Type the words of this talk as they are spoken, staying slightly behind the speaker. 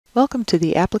Welcome to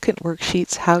the Applicant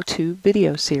Worksheets How-To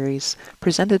video series,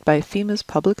 presented by FEMA's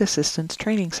Public Assistance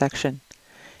Training section.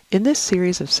 In this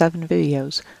series of 7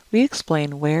 videos, we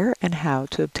explain where and how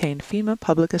to obtain FEMA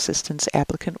Public Assistance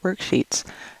Applicant Worksheets,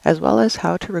 as well as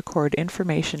how to record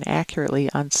information accurately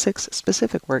on 6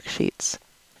 specific worksheets.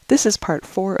 This is part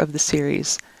 4 of the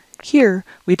series. Here,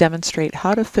 we demonstrate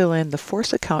how to fill in the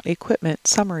Force Account Equipment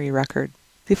Summary Record.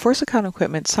 The Force Account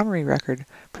Equipment Summary Record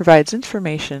provides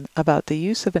information about the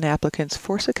use of an applicant's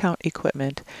Force Account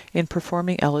equipment in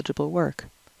performing eligible work.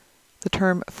 The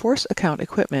term Force Account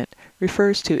Equipment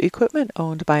refers to equipment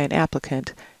owned by an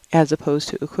applicant as opposed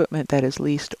to equipment that is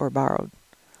leased or borrowed.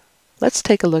 Let's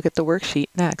take a look at the worksheet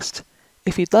next.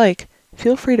 If you'd like,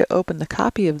 feel free to open the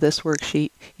copy of this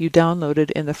worksheet you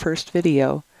downloaded in the first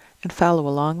video and follow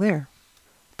along there.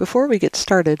 Before we get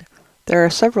started, there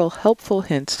are several helpful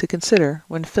hints to consider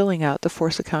when filling out the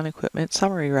Force Account Equipment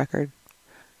Summary Record.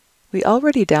 We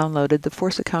already downloaded the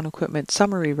Force Account Equipment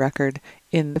Summary Record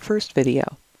in the first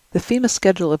video. The FEMA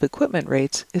Schedule of Equipment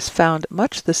Rates is found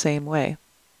much the same way.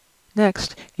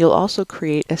 Next, you'll also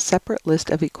create a separate list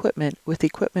of equipment with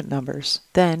equipment numbers.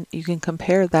 Then you can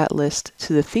compare that list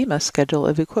to the FEMA Schedule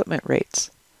of Equipment Rates.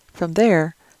 From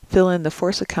there, fill in the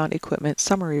Force Account Equipment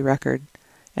Summary Record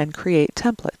and create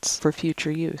templates for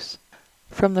future use.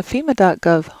 From the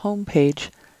FEMA.gov homepage,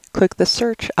 click the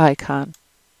Search icon.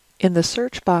 In the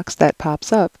search box that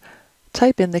pops up,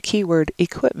 type in the keyword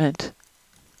Equipment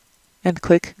and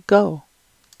click Go.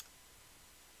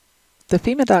 The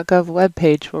FEMA.gov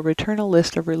webpage will return a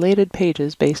list of related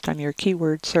pages based on your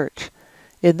keyword search.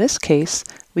 In this case,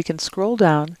 we can scroll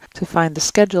down to find the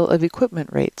Schedule of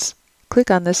Equipment Rates. Click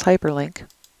on this hyperlink.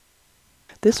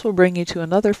 This will bring you to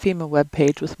another FEMA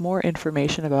webpage with more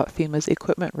information about FEMA's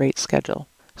equipment rate schedule.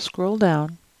 Scroll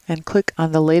down and click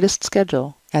on the latest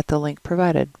schedule at the link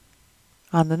provided.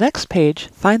 On the next page,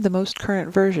 find the most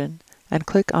current version and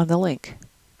click on the link.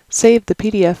 Save the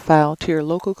PDF file to your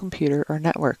local computer or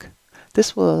network.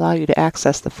 This will allow you to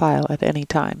access the file at any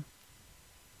time.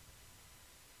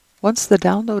 Once the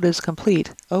download is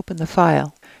complete, open the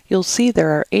file. You'll see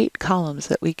there are 8 columns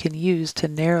that we can use to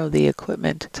narrow the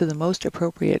equipment to the most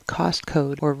appropriate cost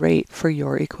code or rate for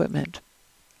your equipment.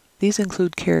 These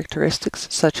include characteristics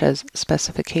such as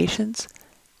specifications,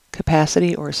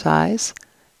 capacity or size,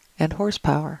 and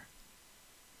horsepower.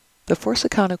 The Force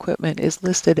Account equipment is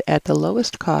listed at the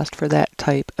lowest cost for that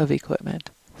type of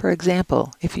equipment. For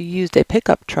example, if you used a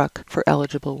pickup truck for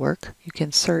eligible work, you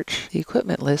can search the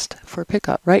equipment list for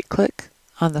pickup. Right-click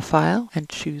on the file and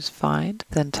choose Find,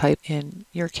 then type in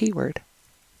your keyword.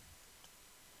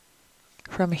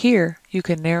 From here, you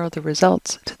can narrow the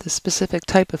results to the specific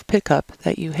type of pickup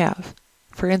that you have.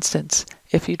 For instance,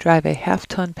 if you drive a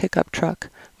half-ton pickup truck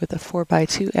with a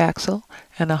 4x2 axle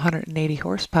and 180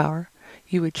 horsepower,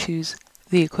 you would choose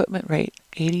the equipment rate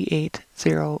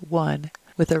 8801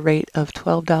 with a rate of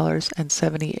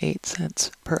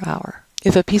 $12.78 per hour.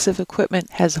 If a piece of equipment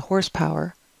has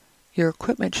horsepower, your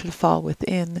equipment should fall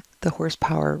within the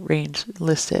horsepower range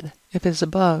listed. If it is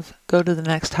above, go to the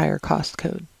next higher cost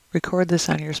code. Record this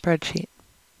on your spreadsheet.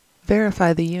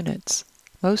 Verify the units.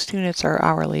 Most units are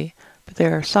hourly, but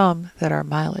there are some that are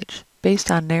mileage.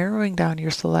 Based on narrowing down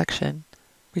your selection,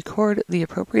 record the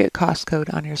appropriate cost code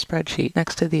on your spreadsheet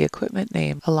next to the equipment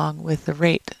name along with the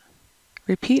rate.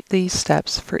 Repeat these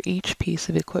steps for each piece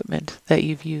of equipment that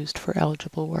you've used for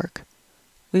eligible work.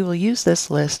 We will use this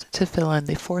list to fill in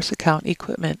the Force Account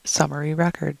Equipment Summary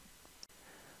Record.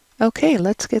 Okay,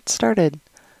 let's get started.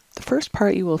 The first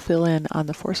part you will fill in on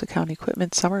the Force Account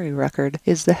Equipment Summary Record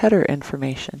is the header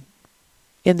information.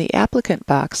 In the Applicant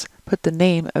box, put the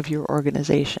name of your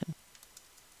organization.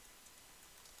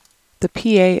 The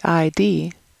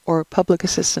PAID, or Public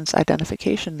Assistance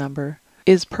Identification Number,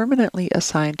 is permanently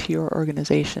assigned to your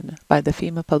organization by the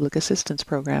FEMA Public Assistance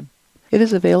Program. It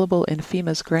is available in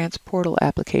FEMA's Grants Portal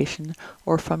application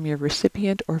or from your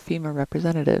recipient or FEMA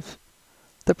representative.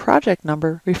 The project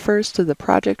number refers to the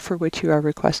project for which you are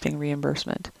requesting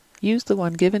reimbursement. Use the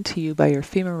one given to you by your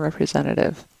FEMA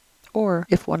representative, or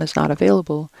if one is not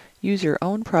available, use your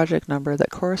own project number that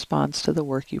corresponds to the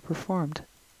work you performed.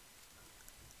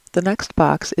 The next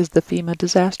box is the FEMA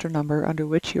disaster number under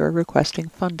which you are requesting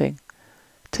funding.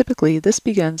 Typically, this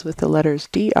begins with the letters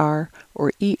DR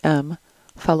or EM,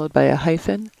 followed by a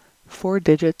hyphen, 4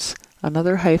 digits,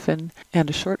 another hyphen, and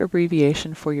a short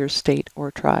abbreviation for your state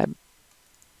or tribe.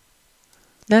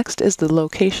 Next is the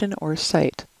location or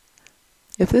site.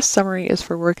 If this summary is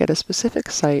for work at a specific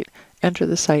site, enter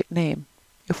the site name.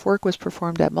 If work was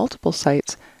performed at multiple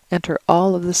sites, enter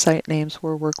all of the site names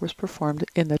where work was performed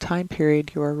in the time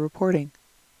period you are reporting.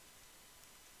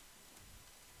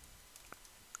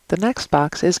 The next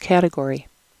box is Category.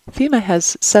 FEMA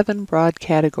has 7 broad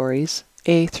categories,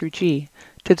 A through G,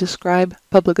 to describe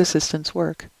public assistance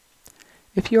work.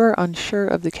 If you are unsure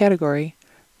of the category,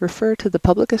 refer to the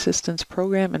Public Assistance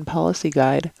Program and Policy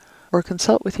Guide or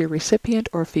consult with your recipient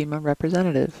or FEMA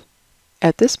representative.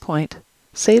 At this point,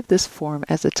 save this form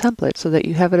as a template so that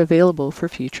you have it available for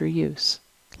future use.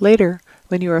 Later,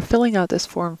 when you are filling out this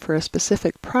form for a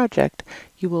specific project,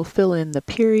 you will fill in the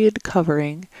period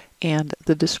covering and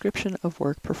the description of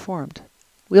work performed.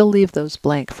 We'll leave those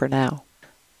blank for now.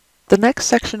 The next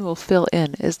section we'll fill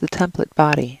in is the template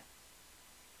body.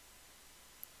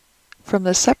 From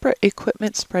the separate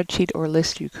equipment spreadsheet or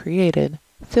list you created,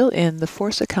 fill in the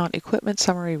Force Account Equipment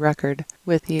Summary Record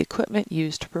with the equipment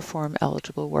used to perform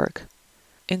eligible work.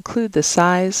 Include the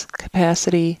size,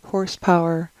 capacity,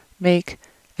 horsepower, make,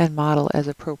 and model as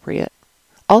appropriate.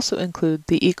 Also include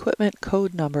the equipment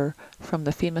code number from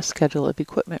the FEMA Schedule of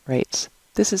Equipment Rates.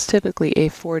 This is typically a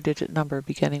 4-digit number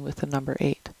beginning with the number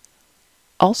 8.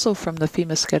 Also from the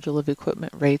FEMA Schedule of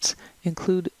Equipment Rates,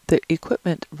 include the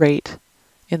equipment rate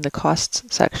in the Costs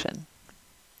section.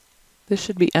 This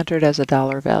should be entered as a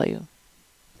dollar value.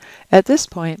 At this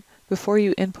point, before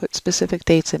you input specific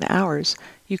dates and hours,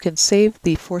 you can save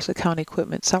the Force Account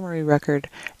Equipment Summary Record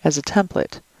as a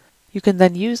template. You can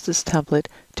then use this template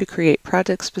to create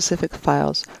project-specific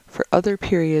files for other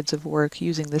periods of work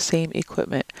using the same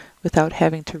equipment without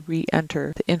having to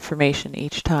re-enter the information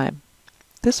each time.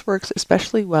 This works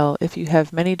especially well if you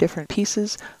have many different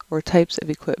pieces or types of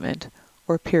equipment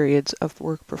or periods of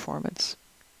work performance.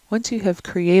 Once you have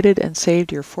created and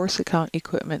saved your Force Account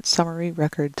Equipment Summary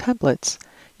Record templates,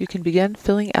 you can begin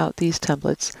filling out these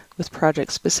templates with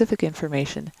project-specific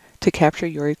information to capture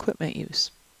your equipment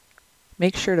use.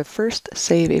 Make sure to first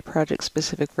save a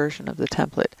project-specific version of the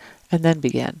template and then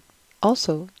begin.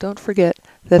 Also, don't forget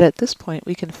that at this point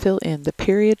we can fill in the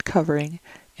period covering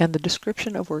and the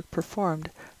description of work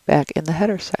performed back in the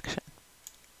header section.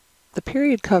 The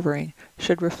period covering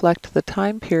should reflect the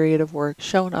time period of work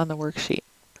shown on the worksheet.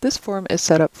 This form is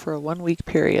set up for a 1-week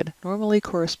period, normally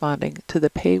corresponding to the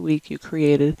pay week you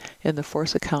created in the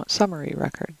Force Account Summary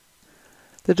Record.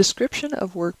 The description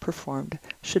of work performed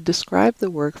should describe the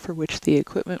work for which the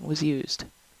equipment was used.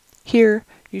 Here,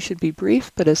 you should be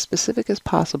brief but as specific as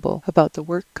possible about the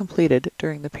work completed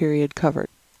during the period covered.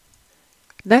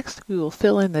 Next, we will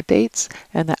fill in the dates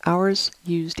and the hours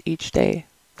used each day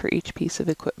for each piece of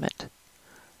equipment.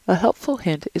 A helpful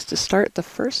hint is to start the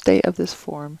first day of this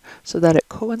form so that it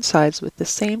coincides with the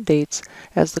same dates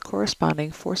as the corresponding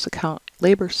Force Account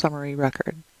Labor Summary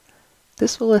Record.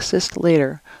 This will assist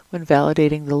later when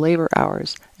validating the labor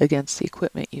hours against the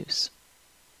equipment use.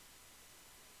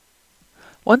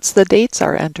 Once the dates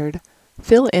are entered,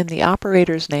 fill in the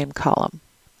operator's name column.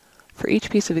 For each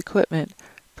piece of equipment,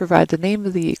 provide the name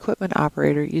of the equipment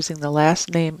operator using the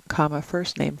last name,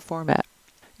 first name format.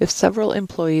 If several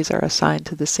employees are assigned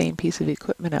to the same piece of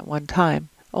equipment at one time,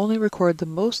 only record the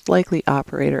most likely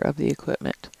operator of the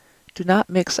equipment. Do not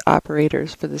mix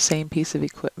operators for the same piece of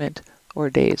equipment or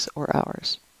days or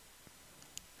hours.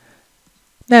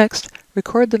 Next,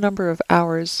 record the number of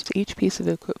hours each piece of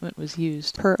equipment was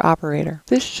used per operator.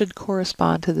 This should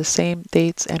correspond to the same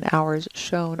dates and hours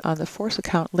shown on the Force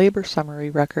Account Labor Summary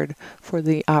Record for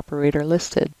the operator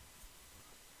listed.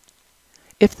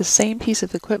 If the same piece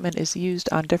of equipment is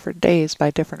used on different days by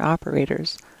different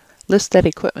operators, list that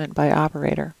equipment by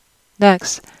operator.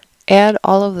 Next, add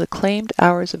all of the claimed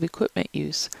hours of equipment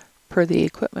use per the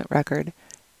equipment record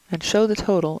and show the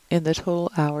total in the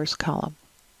total hours column.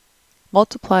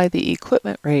 Multiply the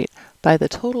equipment rate by the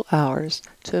total hours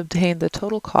to obtain the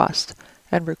total cost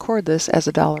and record this as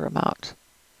a dollar amount.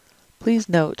 Please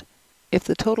note, if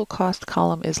the total cost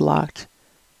column is locked,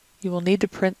 you will need to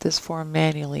print this form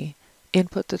manually,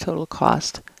 input the total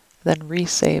cost, then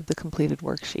resave the completed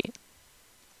worksheet.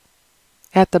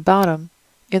 At the bottom,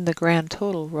 in the grand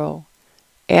total row,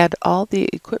 add all the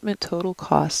equipment total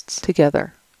costs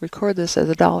together. Record this as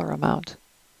a dollar amount.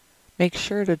 Make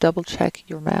sure to double check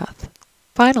your math.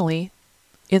 Finally,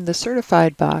 in the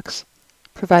certified box,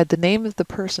 provide the name of the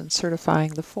person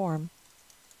certifying the form,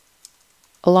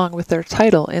 along with their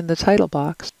title in the title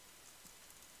box,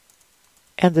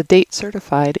 and the date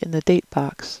certified in the date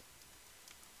box.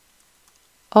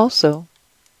 Also,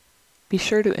 be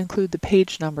sure to include the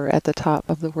page number at the top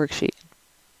of the worksheet.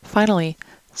 Finally,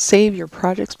 save your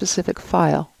project-specific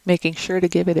file, making sure to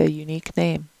give it a unique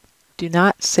name. Do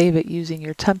not save it using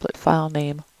your template file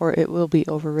name or it will be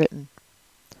overwritten.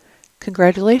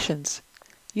 Congratulations!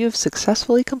 You have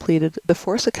successfully completed the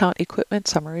Force Account Equipment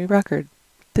Summary Record.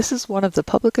 This is one of the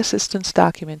public assistance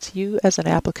documents you as an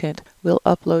applicant will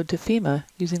upload to FEMA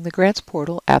using the Grants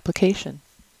Portal application.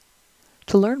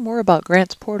 To learn more about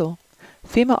Grants Portal,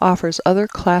 FEMA offers other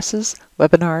classes,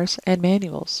 webinars, and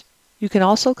manuals. You can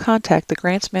also contact the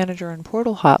Grants Manager and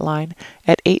Portal hotline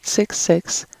at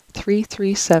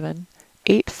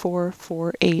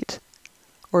 866-337-8448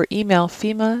 or email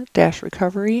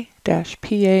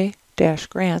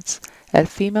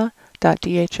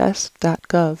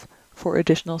FEMA-recovery-PA-grants@fema.dhs.gov for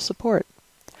additional support.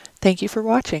 Thank you for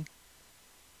watching.